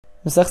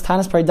Masechtas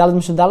Taanis Perek Daled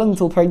Mishnah Daled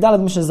until Perek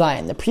Daled Mishnah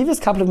Zayin. The previous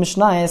couple of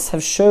Mishnayos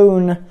have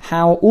shown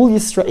how all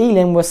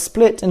Yisraelim were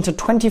split into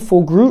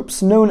 24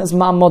 groups known as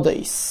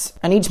Ma'amodos.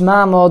 And each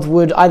Ma'amod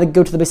would either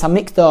go to the Beis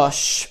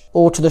HaMikdash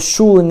or to the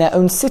shul in their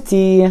own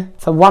city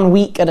for 1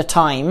 week at a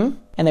time.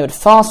 And they would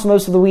fast for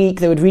most of the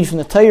week, they would read from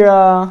the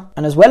Torah,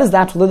 and as well as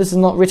that, although this is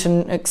not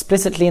written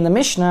explicitly in the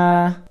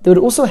Mishnah, they would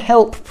also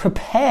help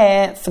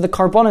prepare for the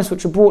karbonos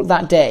which were brought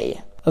that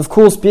day. Of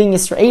course, being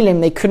Yisraelim,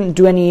 they couldn't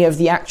do any of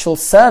the actual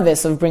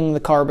service of bringing the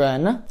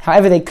carbon.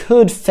 However, they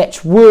could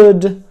fetch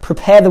wood,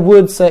 prepare the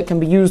wood so it can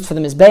be used for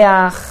the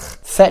Mizbeach,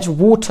 fetch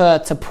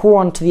water to pour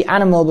onto the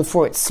animal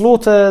before it's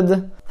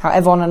slaughtered.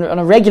 However, on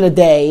a regular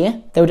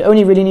day, they would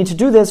only really need to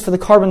do this for the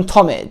carbon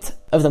tomid,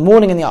 of the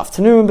morning and the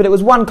afternoon, but it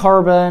was one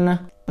carbon,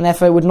 and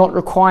therefore it would not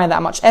require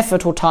that much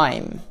effort or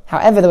time.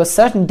 However, there were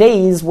certain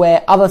days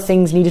where other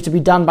things needed to be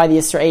done by the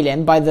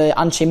Yisraelim, by the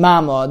Anshe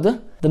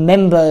Ma'amod, the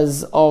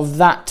members of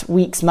that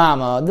week's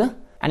Ma'amod,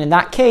 and in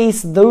that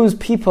case, those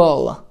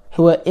people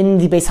who were in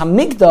the Beis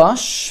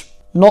HaMikdash,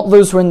 not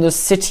those who were in the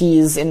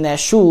cities in their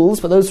shuls,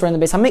 but those who were in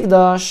the Beis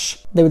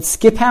HaMikdash, they would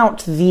skip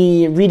out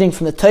the reading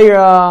from the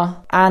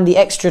Torah and the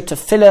extra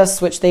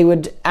tefillos which they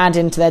would add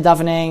into their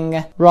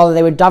davening. Rather,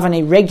 they would daven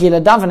a regular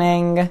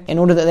davening in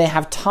order that they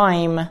have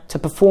time to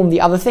perform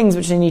the other things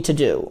which they need to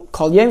do.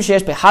 Kol yom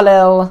sheyesh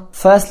behalel.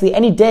 Firstly,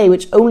 any day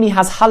which only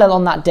has halal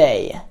on that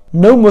day.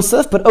 No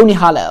musaf, but only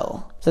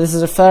halal. So this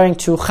is referring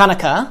to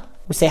Chanukah.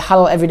 We say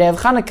halal every day of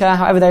Chanukah,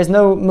 however there is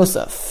no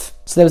musaf.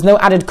 So there was no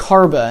added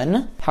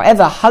carbon.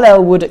 However,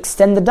 Hallel would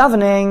extend the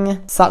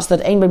davening such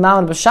that Ein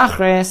B'Mamod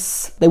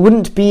B'Shachris, there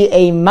wouldn't be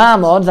a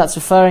Ma'amod, that's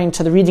referring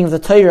to the reading of the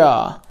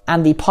Torah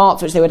and the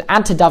parts which they would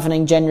add to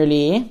davening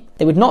generally.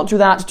 They would not do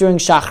that during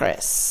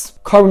Shachris.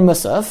 Carbon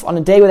Musaf, on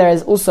a day where there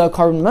is also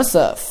carbon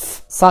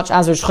Musaf, such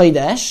as Rosh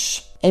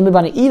Chodesh, Ein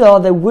B'Bani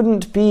Ilah, there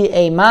wouldn't be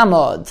a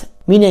Ma'amod,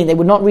 meaning they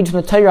would not read from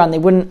the Torah and they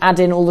wouldn't add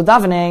in all the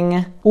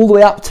davening all the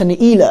way up to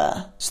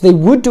Ne'ilah. So they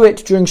would do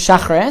it during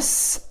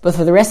Shachris, but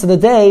for the rest of the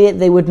day,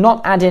 they would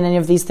not add in any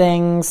of these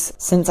things,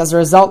 since as a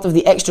result of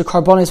the extra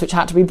carbonos which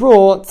had to be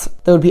brought,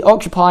 they would be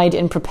occupied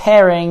in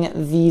preparing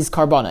these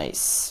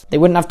carbonos. They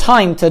wouldn't have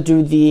time to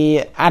do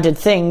the added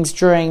things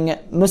during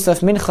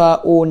Musaf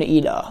Mincha or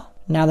Ne'ilah.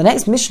 Now the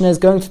next Mishnah is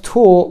going to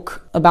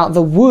talk about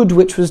the wood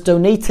which was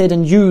donated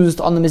and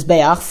used on the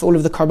Mizbeach for all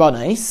of the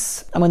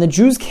karbanos. And when the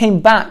Jews came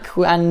back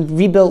and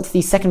rebuilt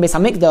the second Beis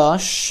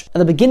HaMikdash, at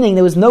the beginning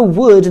there was no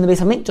wood in the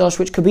Beis HaMikdash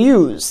which could be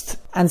used.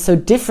 And so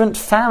different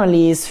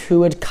families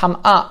who had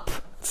come up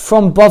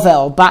from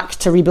Bovel back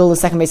to rebuild the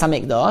second Beis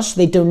HaMikdash,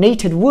 they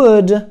donated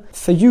wood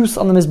for use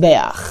on the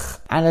Mizbeach.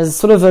 And as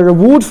sort of a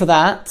reward for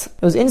that,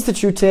 it was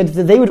instituted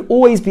that they would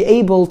always be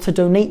able to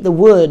donate the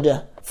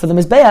wood for the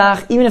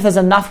Mizbeach, even if there's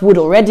enough wood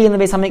already in the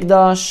Beis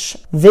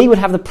HaMikdash, they would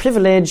have the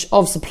privilege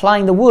of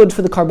supplying the wood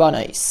for the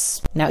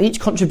karbanos. Now each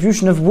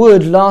contribution of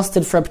wood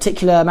lasted for a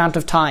particular amount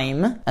of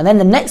time, and then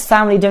the next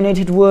family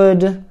donated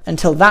wood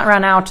until that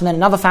ran out, and then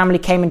another family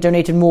came and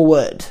donated more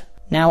wood.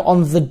 Now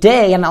on the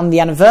day and on the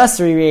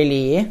anniversary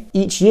really,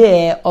 each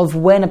year of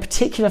when a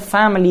particular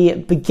family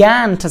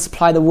began to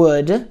supply the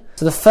wood,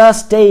 so the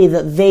first day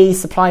that they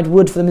supplied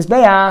wood for the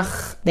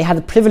Mizbeach, they had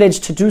the privilege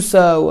to do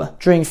so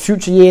during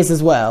future years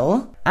as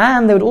well.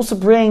 And they would also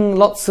bring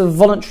lots of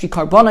voluntary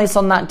karbonos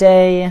on that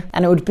day,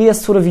 and it would be a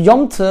sort of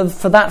Yom Tov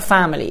for that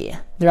family.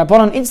 The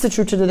Rabbanon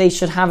instituted that they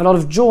should have a lot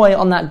of joy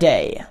on that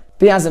day.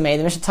 B'Yazameh,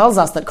 the Mishnah tells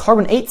us that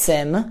Korban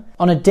Eitzim,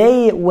 on a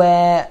day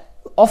where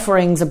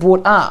offerings are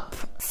brought up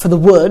for the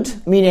wood,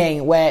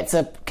 meaning where it's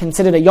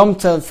considered a Yom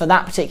Tov for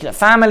that particular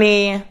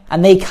family,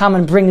 and they come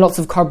and bring lots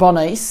of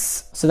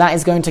karbonos, so that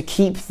is going to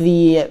keep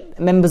the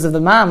members of the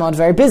Ma'amod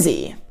very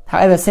busy.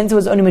 However, since it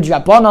was only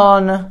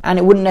midrabanon, and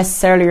it wouldn't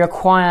necessarily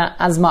require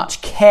as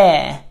much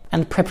care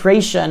and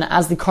preparation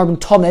as the carbon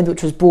tomid,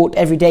 which was brought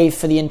every day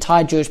for the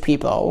entire Jewish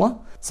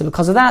people, so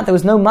because of that, there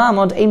was no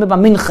ma'amod ein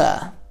b'ba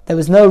mincha. There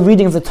was no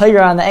reading of the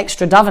Torah and the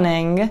extra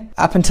davening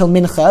up until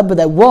mincha, but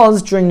there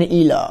was during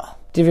Ne'ilah.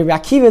 Rabbi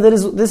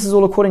Akiva, this is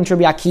all according to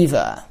Rabbi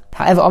Akiva.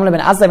 However, Amr ben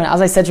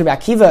Azai said to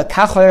Rabbi Akiva,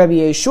 Kachor Rabbi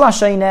Yeshua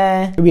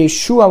Sheineh, Rabbi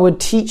Yeshua would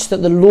teach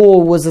that the law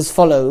was as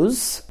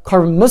follows: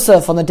 Carbon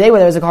Musaf, on the day where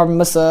there was a carbon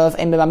Musaf,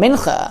 ein b'ba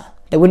mincha,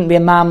 there wouldn't be a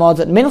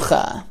ma'amod at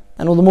mincha,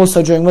 and all the more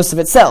so during Musaf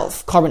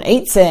itself. Carbon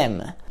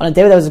Eitzim, on a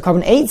day where there was a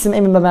carbon Eitzim,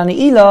 ein b'ba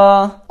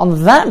Ne'ilah,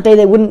 on that day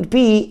there wouldn't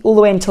be all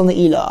the way until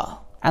Ne'ilah.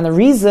 And the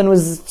reason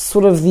was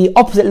sort of the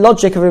opposite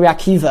logic of Rabbi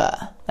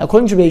Akiva. Now,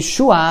 according to Rabbi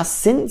Yeshua,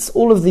 since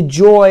all of the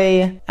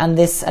joy and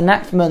this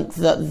enactment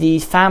that the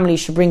family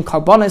should bring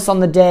karbonos on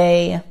the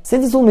day,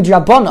 since it's all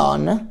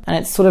midrabanon, and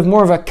it's sort of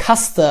more of a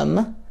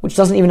custom, which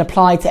doesn't even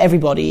apply to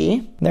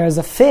everybody, there is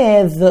a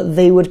fear that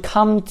they would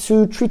come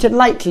to treat it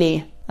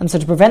lightly. And so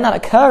to prevent that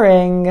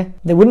occurring,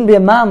 there wouldn't be a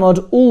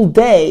ma'amod all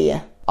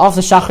day.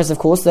 After Shachris, of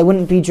course, there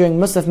wouldn't be during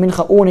Musaf,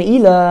 Mincha or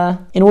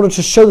Ne'ilah, in order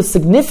to show the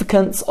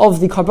significance of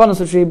the karbanos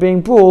which were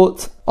being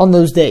brought on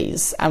those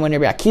days. And when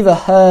Rabbi Akiva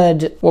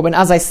heard what Ben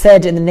Azai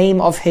said in the name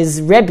of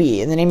his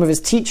Rebbe, in the name of his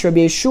teacher,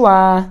 Rabbi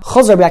Yeshua,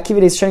 Rabbi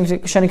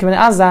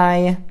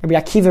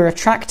Akiva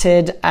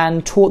retracted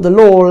and taught the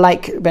law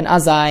like Ben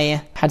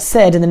Azai had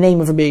said in the name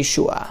of Rabbi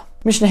Yeshua.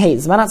 Mishnah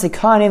Hayes,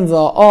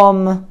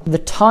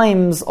 the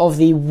times of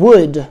the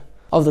wood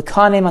of the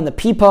Kohanim and the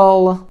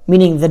people,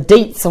 meaning the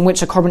dates on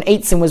which a Korban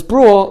Eitzim was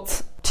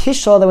brought.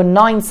 Tisha, there were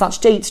 9 such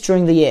dates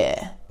during the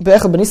year. On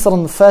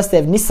the first day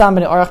of Nisan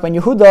ben Orach ben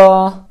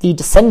Yehuda, the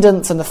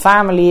descendants and the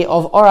family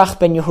of Orach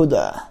ben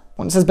Yehuda.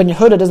 When it says ben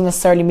Yehuda, it doesn't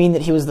necessarily mean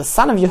that he was the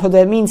son of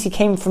Yehuda, it means he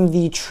came from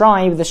the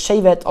tribe, the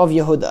Shevet of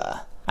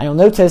Yehuda. And you'll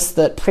notice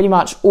that pretty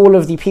much all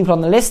of the people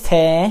on the list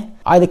here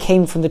either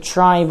came from the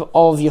tribe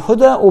of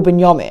Yehuda or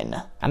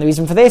Binyamin. And the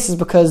reason for this is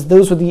because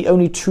those were the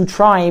only 2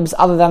 tribes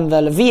other than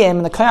the Leviim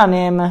and the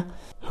Kohanim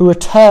who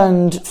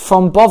returned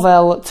from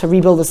Bovel to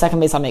rebuild the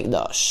second Beis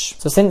HaMikdash.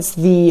 So since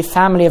the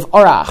family of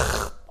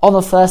Orach on the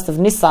 1st of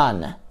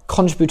Nisan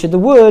contributed the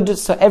wood,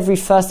 so every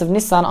 1st of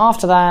Nisan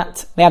after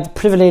that, they had the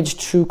privilege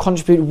to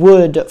contribute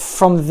wood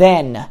from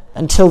then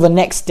until the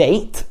next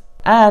date.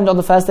 And on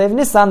the first day of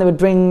Nisan, they would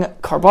bring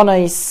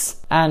karbonos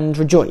and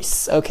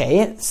rejoice.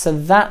 Okay, so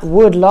that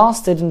wood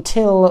lasted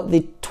until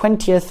the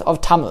 20th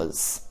of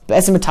Tammuz.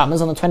 Be'esim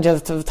Tammuz, on the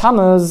 20th of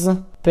Tammuz,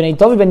 Bnei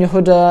David ben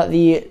Yehuda,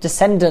 the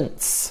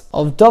descendants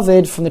of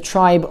David from the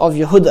tribe of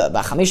Yehuda,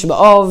 B'chamish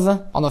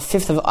b'Av, on the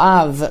 5th of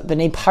Av,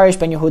 Bnei Parish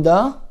ben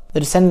Yehuda, the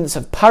descendants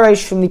of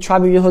Parish from the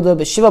tribe of Yehuda,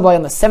 B'Shiva B'Ay,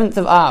 on the 7th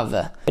of Av,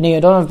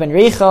 Bnei Yonadav ben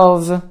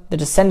Rechov, the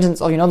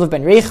descendants of Yonadav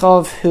ben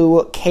Rechov,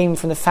 who came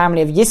from the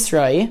family of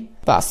Yisroi,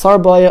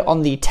 Ba'asar B'Ay,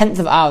 on the 10th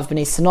of Av,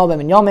 Bnei Sanah ben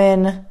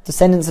Binyamin,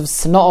 descendants of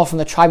Sanah from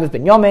the tribe of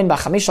Binyamin,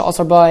 Ba'chamisha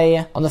Asar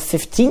B'Ay, on the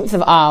 15th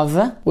of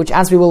Av, which,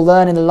 as we will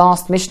learn in the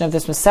last mission of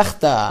this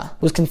Masechta,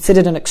 was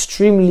considered an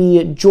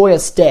extremely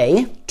joyous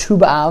day, Tu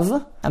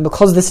B'Av, and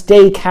because this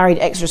day carried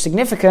extra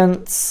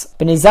significance,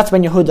 Bnei Zat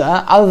ben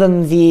Yehuda, other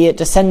than the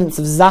descendants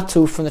of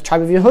Zatu from the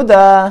tribe of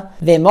Yehuda,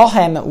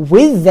 Ve'mohem,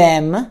 with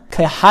them,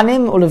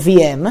 Kohanim or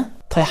Leviim,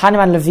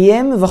 Kohanim and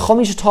Leviim,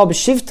 v'chomish atah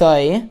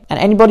b'shivtoi, and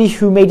anybody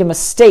who made a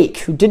mistake,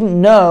 who didn't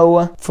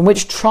know from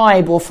which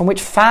tribe or from which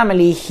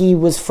family he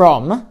was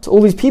from, so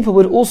all these people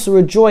would also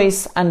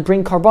rejoice and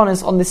bring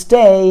karbonos on this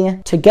day,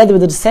 together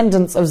with the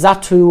descendants of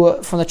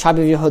Zatu from the tribe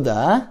of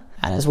Yehuda,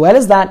 and as well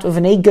as that, of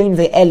Bnei Goin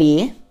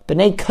ve'Eli,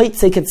 Bnei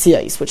Koitze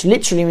Ketzios, which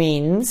literally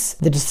means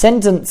the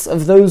descendants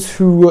of those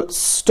who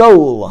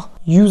stole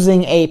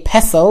using a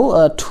pesel,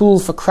 a tool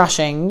for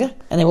crushing,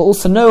 and they were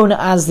also known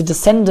as the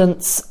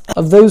descendants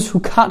of those who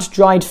cut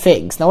dried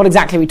figs. Now, what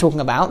exactly are we talking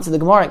about? So the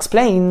Gemara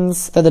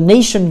explains that the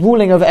nation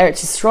ruling over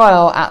Eretz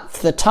Yisrael at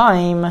the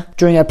time,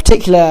 during a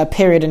particular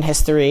period in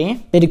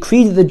history, they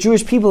decreed that the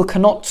Jewish people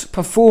cannot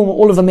perform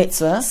all of the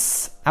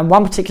mitzvahs, and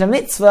one particular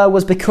mitzvah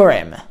was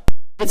Bikurim.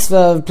 Mitzvah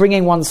of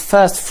bringing one's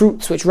first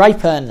fruits which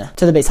ripen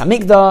to the Beis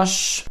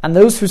HaMikdash, and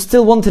those who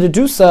still wanted to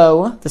do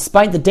so,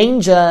 despite the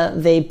danger,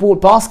 they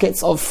bought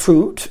baskets of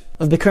fruit,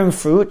 of Bikurim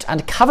fruit,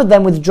 and covered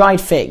them with dried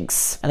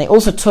figs. And they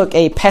also took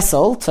a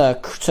pestle to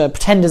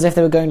pretend as if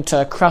they were going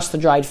to crush the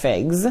dried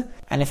figs.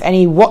 And if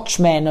any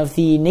watchmen of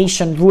the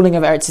nation ruling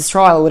over Eretz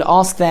Yisrael would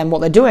ask them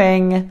what they're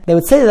doing, they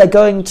would say that they're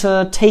going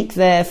to take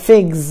their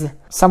figs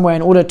somewhere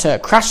in order to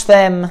crush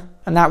them,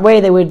 and that way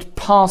they would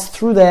pass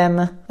through them,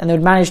 and they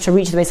would manage to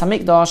reach the Beis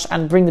HaMikdash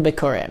and bring the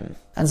Bikurim.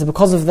 And so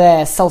because of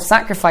their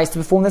self-sacrifice to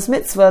perform this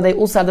mitzvah, they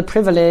also had the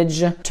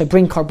privilege to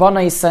bring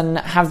karbonos and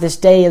have this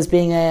day as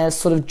being a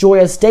sort of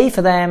joyous day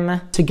for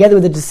them, together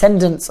with the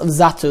descendants of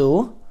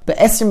Zatu. But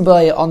Esrim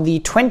on the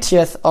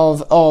 20th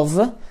of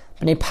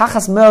Bnei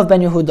Pachas Moav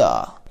ben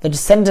Yehuda, the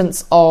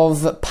descendants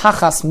of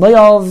Pachas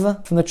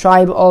Moav from the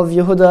tribe of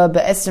Yehuda,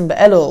 Be'esrim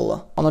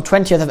Be'elul, on the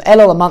 20th of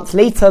Elul, a month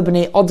later,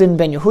 Bnei Odin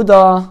ben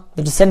Yehuda,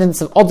 the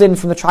descendants of Odin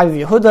from the tribe of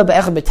Yehuda,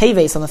 Be'echad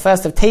Be'teves, on the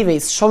 1st of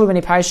Teves, Shovu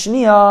Bnei Parish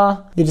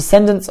Sheniya, the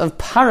descendants of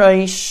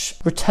Parish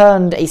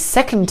returned a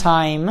second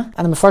time, and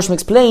the Mefarshim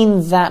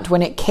explained that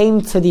when it came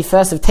to the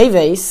 1st of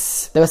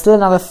Teves, there was still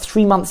another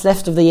 3 months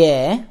left of the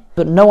year,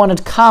 but no one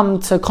had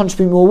come to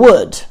contribute more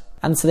wood.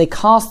 And so they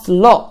cast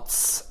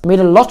lots, made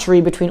a lottery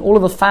between all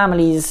of the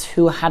families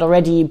who had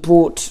already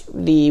brought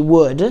the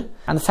wood,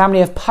 and the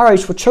family of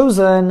Parish were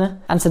chosen,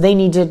 and so they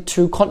needed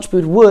to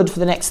contribute wood for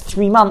the next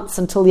 3 months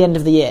until the end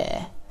of the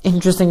year.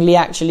 Interestingly,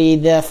 actually,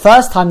 the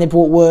first time they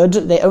brought wood,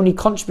 they only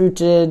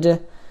contributed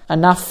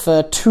enough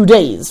for 2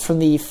 days, from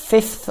the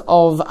 5th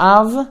of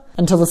Av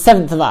until the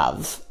 7th of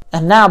Av.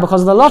 And now,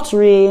 because of the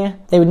lottery,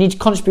 they would need to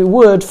contribute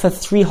wood for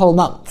 3 whole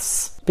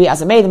months. Be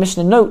as it may, the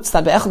Mishnah notes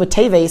that Be'echad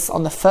Teves,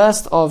 on the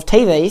 1st of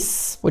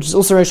Teves, which is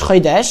also Rosh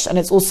Chodesh, and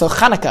it's also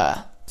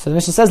Chanukah. So the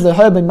Mishnah says,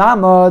 Le'her ben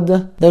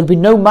Ma'amod, there would be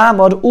no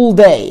Ma'amod all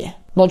day.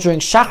 Not during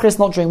Shachris,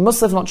 not during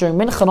Musaf, not during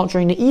Mincha, not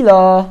during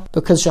Ne'ilah,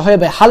 because Shehoyer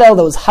Be'Halel,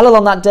 there was Halal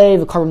on that day,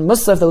 V'Korban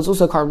Musaf, there was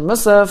also Korban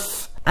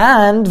Musaf,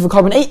 and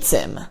V'Korban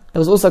Eitzim. There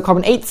was also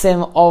Korban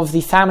Eitzim of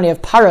the family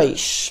of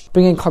Parosh,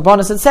 bringing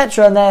Korbanos,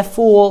 etc., and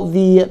therefore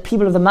the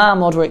people of the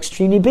Ma'amod were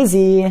extremely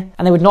busy,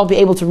 and they would not be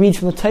able to read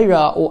from the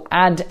Torah or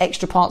add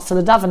extra parts to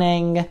the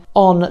davening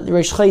on the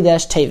Rosh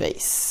Chodesh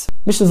Teves.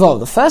 Mishnah Vov,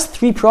 the first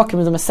 3 Parakim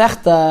of the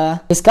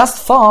Masechta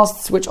discussed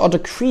fasts which are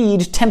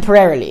decreed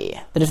temporarily.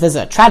 That if there's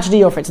a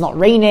tragedy or if it's not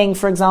raining,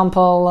 for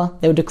example,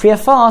 they would decree a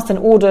fast in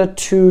order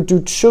to do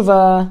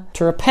tshuva,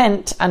 to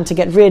repent, and to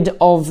get rid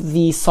of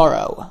the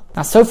sorrow.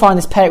 Now, so far in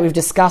this parak we've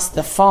discussed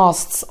the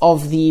fasts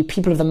of the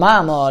people of the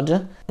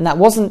Ma'amod, and that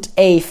wasn't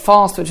a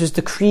fast which was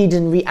decreed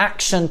in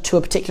reaction to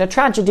a particular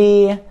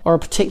tragedy or a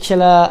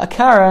particular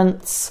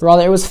occurrence.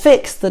 Rather, it was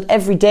fixed that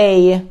every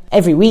day,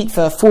 every week,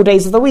 for 4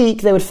 days of the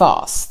week, they would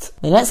fast.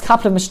 The next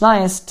couple of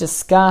Mishnayos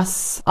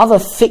discuss other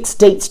fixed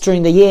dates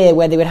during the year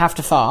where they would have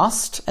to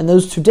fast, and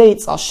those 2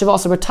 dates are Shiva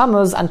Asar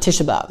B'Tammuz and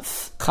Tisha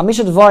B'Av.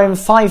 Chamisha Dvarim,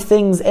 5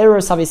 things,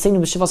 Eros Havisenu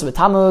B'Shiva Asar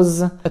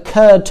B'Tammuz,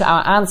 occurred to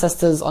our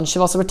ancestors on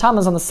Shiva Asar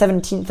B'Tammuz on the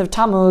 17th of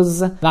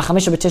Tammuz,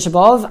 V'Chamisha B'Tisha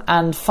B'Av,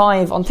 and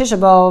 5 on Tisha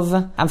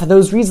B'Av, and for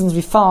those reasons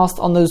we fast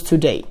on those 2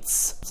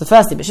 dates. So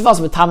firstly, B'Shiva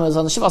Asar B'Tammuz,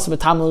 on the Shiva Asar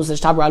B'Tammuz,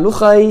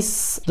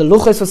 the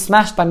Luchos was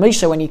smashed by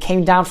Moshe when he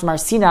came down from Har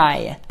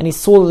Sinai, and he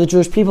saw that the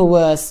Jewish people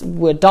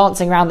were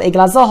dancing around the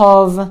Egel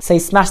HaZahav, so he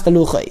smashed the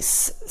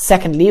Luchos.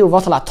 Secondly,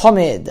 Uvatal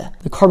HaTomid,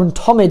 the Korban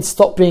Tomid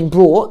stopped being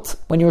brought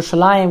when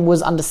Yerushalayim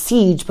was under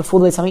siege before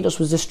the Beis HaMikdash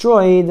was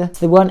destroyed, so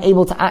they weren't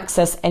able to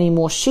access any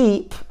more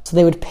sheep, so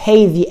they would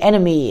pay the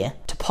enemy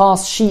to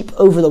pass sheep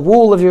over the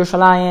wall of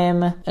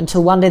Yerushalayim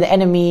until one day the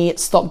enemy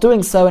stopped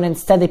doing so and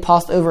instead they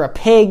passed over a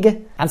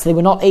pig, and so they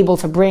were not able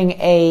to bring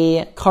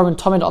a Korban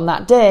Tomid on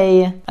that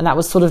day, and that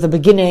was sort of the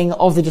beginning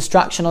of the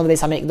destruction of the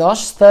Beis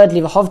HaMikdash.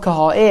 Thirdly, V'Hovka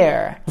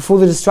Ha'er, before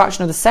the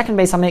destruction of the second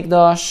Beis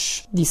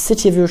HaMikdash, the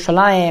city of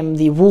Yerushalayim,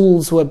 the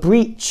walls were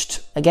breached.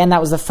 Again, that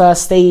was the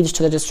first stage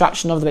to the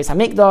destruction of the Beis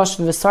HaMikdash.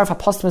 V'Sarf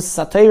Apostomus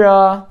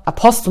Satira,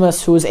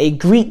 Apostomus, who was a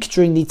Greek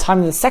during the time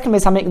of the second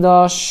Beis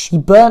HaMikdash, he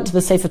burnt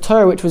the Sefer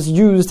Torah which was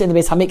used in the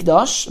Beis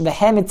HaMikdash,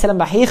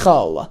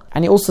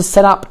 and he also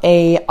set up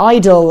a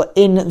idol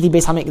in the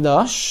Beis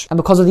HaMikdash. And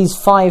because of these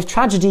 5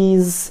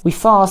 tragedies, we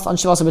fast on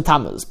Shiva Asar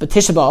B'Tammuz. But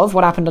Tisha B'Av,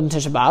 what happened on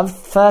Tisha B'Av?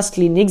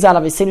 Firstly, Nigzal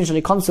Avisenu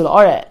Sheli Konsul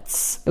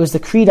Oretz. It was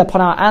decreed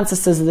upon our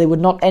ancestors that they would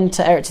not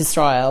enter Eretz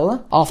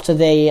Yisrael after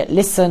they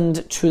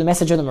listened to the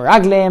message of the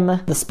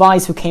Meraglim, the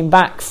spies who came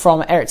back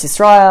from Eretz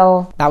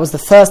Yisrael. That was the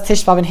first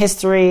Tisha B'Av in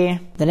history.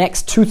 The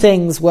next 2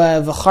 things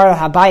were V'char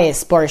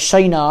Habayis Bar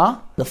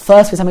Shoina. The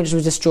first Beis HaMikdash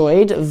was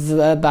destroyed,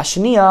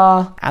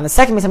 Bashaniya, and the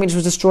second Beis HaMikdash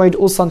was destroyed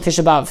also on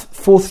Tisha B'Av.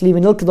 Fourthly,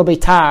 V'nilkado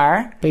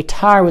Beitar.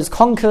 Beitar was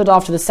conquered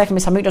after the second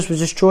Beis HaMikdash was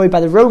destroyed by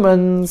the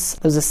Romans.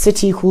 There was a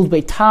city called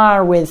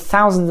Beitar with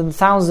thousands and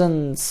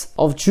thousands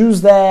of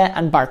Jews there,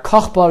 and Bar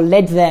Kochba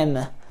led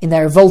them in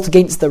their revolt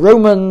against the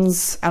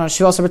Romans, and on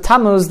Shiva Asar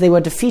B'Tammuz they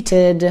were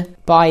defeated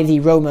by the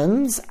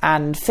Romans.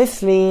 And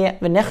fifthly,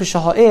 V'Nechush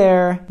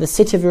Ha'ir, the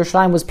city of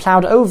Yerushalayim was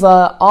ploughed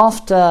over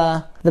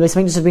after the Beis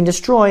HaMikdash had been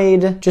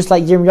destroyed, just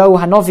like Yirmiyahu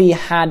Hanavi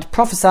had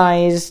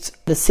prophesied.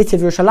 The city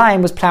of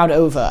Yerushalayim was ploughed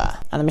over.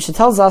 And the Mishnah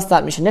tells us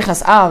that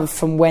Mishanichas Av,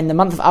 from when the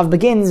month of Av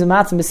begins,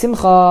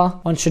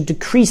 one should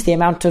decrease the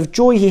amount of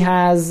joy he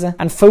has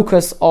and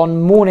focus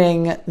on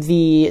mourning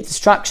the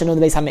destruction of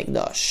the Beis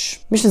HaMikdash.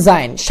 Mishnah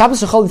Zayin,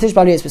 Shabbos Shechol Tish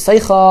B'Av Yis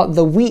B'Seicha,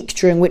 the week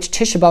during which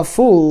Tisha B'Av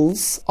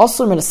falls,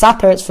 also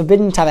Milasaper, it's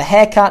forbidden to have a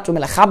haircut,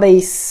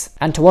 U'Melachabes,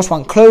 and to wash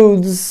one's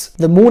clothes.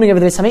 The mourning of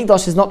the Beis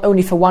HaMikdash is not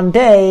only for one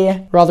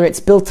day, rather it's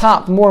built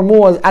up more and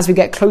more as we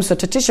get closer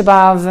to Tisha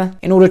B'Av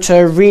in order to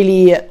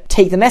really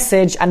take the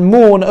message and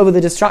mourn over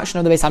the destruction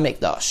of the Beis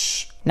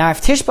HaMikdash. Now,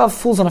 if Tisha B'Av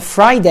falls on a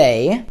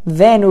Friday,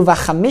 then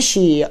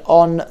Uvachamishi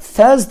on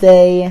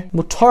Thursday,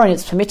 Mutorin,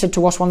 it's permitted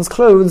to wash one's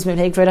clothes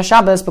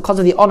because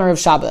of the honor of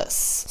Shabbos.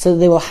 So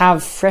they will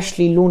have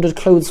freshly laundered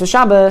clothes for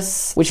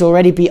Shabbos, which will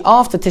already be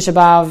after Tisha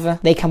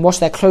B'Av. They can wash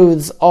their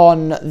clothes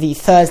on the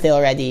Thursday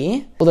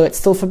already, although it's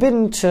still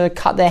forbidden to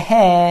cut their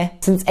hair,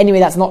 since anyway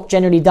that's not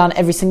generally done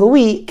every single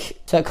week,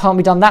 so it can't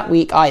be done that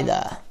week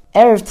either.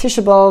 Erev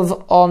Tisha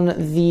B'Av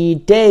on the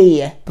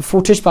day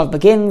before Tisha B'Av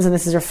begins, and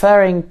this is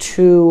referring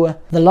to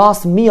the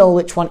last meal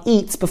which one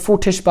eats before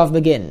Tisha B'Av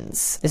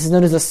begins. This is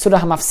known as the Suda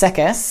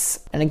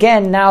HaMafsekes, and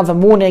again, now the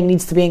mourning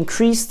needs to be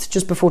increased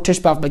just before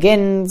Tisha B'Av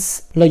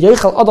begins. Lo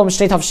yochel adam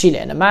shnei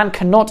tavshilin. A man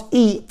cannot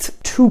eat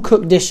 2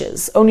 cooked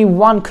dishes, only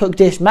 1 cooked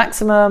dish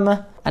maximum.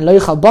 And lo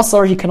yochel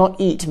basar, he cannot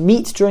eat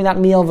meat during that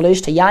meal. V'lo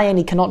yishta yayin,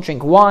 he cannot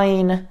drink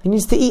wine. He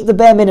needs to eat the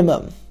bare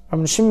minimum.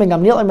 Rabbi Shimon ben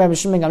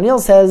Gamliel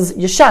says,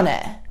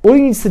 Yeshaneh. All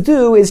he needs to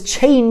do is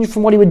change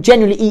from what he would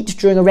generally eat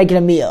during a regular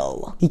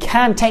meal. He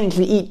can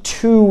technically eat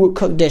 2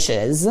 cooked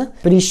dishes,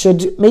 but he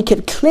should make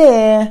it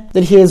clear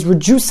that he is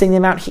reducing the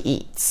amount he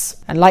eats.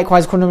 And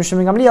likewise, according to Rabbi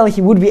Shimon ben Gamliel,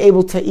 he would be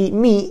able to eat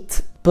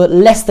meat, but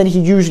less than he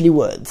usually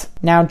would.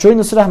 Now, during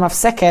the Suda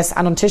HaMafsekes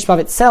and on Tisha B'Av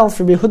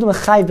itself, Rabbi Yehuda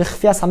mechayiv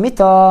b'chfias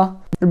hamita.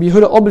 Rabbi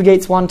Yehuda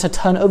obligates one to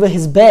turn over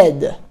his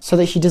bed so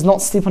that he does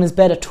not sleep on his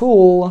bed at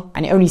all,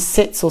 and he only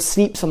sits or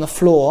sleeps on the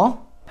floor.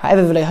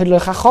 However, the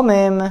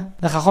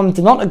Chachomim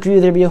did not agree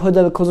with Rabbi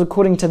Yehuda because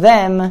according to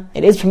them,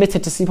 it is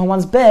permitted to sleep on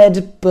one's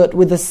bed, but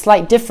with a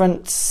slight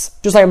difference,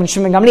 just like Rabbi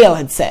Shimon Gamliel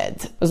had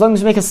said. As long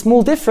as you make a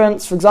small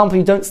difference, for example,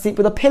 you don't sleep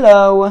with a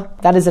pillow,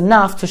 that is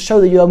enough to show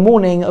that you are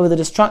mourning over the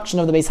destruction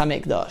of the Beis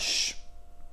HaMikdash.